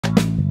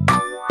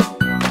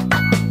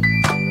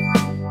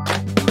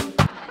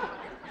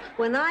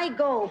When I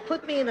go,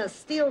 put me in a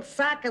steel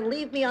sack and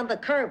leave me on the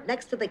curb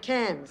next to the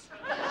cans.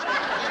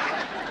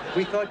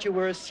 We thought you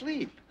were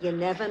asleep. You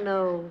never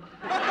know.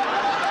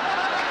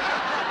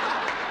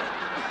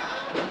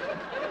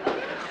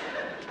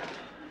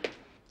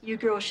 You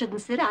girls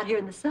shouldn't sit out here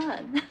in the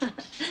sun.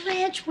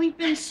 Blanche, we've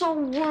been so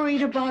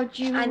worried about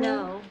you. I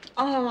know.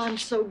 Oh, I'm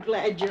so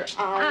glad you're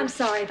out. I'm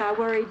sorry if I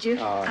worried you.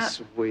 Oh,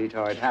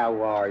 sweetheart,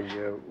 how are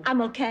you?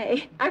 I'm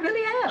okay. I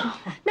really am.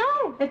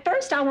 No, at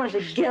first I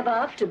wanted to give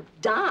up, to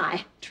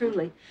die,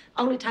 truly.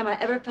 Only time I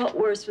ever felt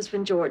worse was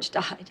when George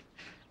died.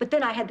 But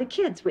then I had the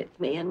kids with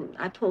me, and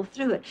I pulled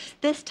through it.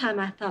 This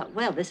time I thought,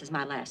 well, this is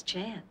my last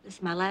chance. This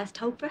is my last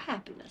hope for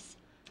happiness.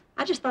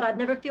 I just thought I'd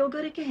never feel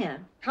good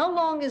again. How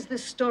long is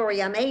this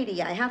story? I'm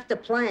 80. I have to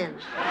plan.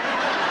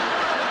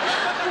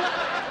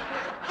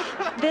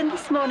 Then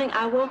this morning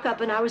I woke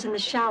up and I was in the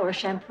shower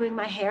shampooing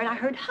my hair and I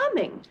heard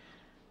humming.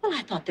 Well,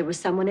 I thought there was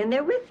someone in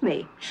there with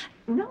me.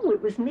 No,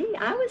 it was me.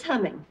 I was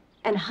humming.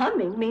 And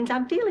humming means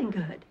I'm feeling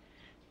good.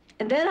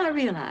 And then I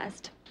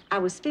realized I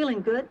was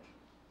feeling good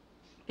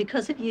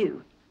because of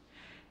you.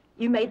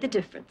 You made the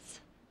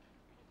difference.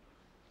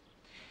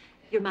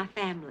 You're my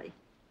family.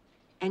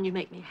 And you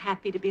make me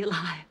happy to be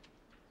alive.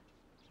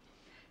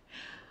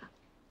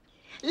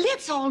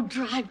 Let's all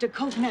drive to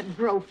Coconut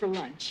Grove for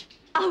lunch.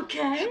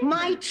 Okay.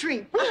 My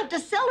treat. We'll have to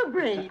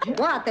celebrate.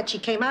 What, that she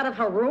came out of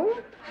her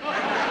room?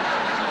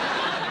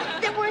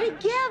 That we're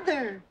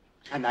together.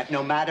 And that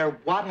no matter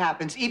what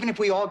happens, even if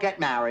we all get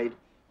married,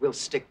 we'll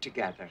stick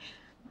together.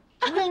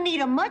 We'll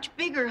need a much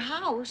bigger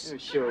house. Oh,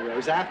 sure,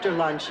 Rose. After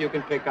lunch, you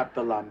can pick up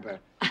the lumber.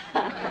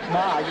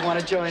 Ma, you want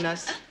to join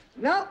us?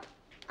 Nope.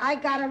 I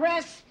gotta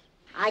rest.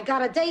 I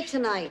got a date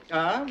tonight.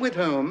 With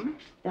whom?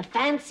 The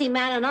fancy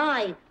man and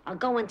I are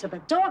going to the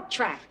dog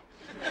track.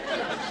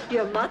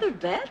 Your mother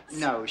bets?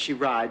 No, she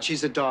rides.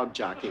 She's a dog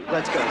jockey.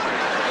 Let's go.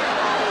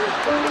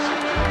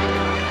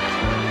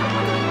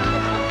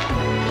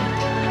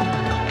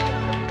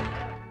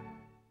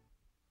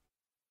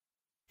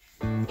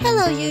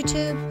 Hello,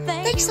 YouTube.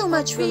 Thanks so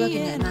much for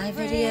looking at my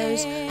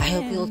videos. I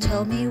hope you'll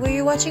tell me where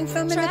you're watching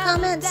from in the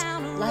comments.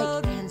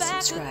 Like and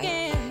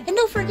subscribe. And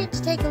don't forget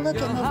to take a look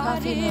at Mo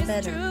Coffee, Mo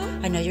Better.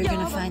 I know you're going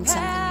to find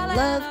something you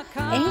love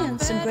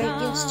and some great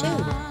gifts too.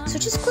 So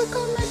just click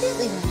on my Bitly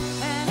link.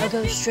 I'll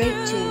go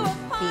straight to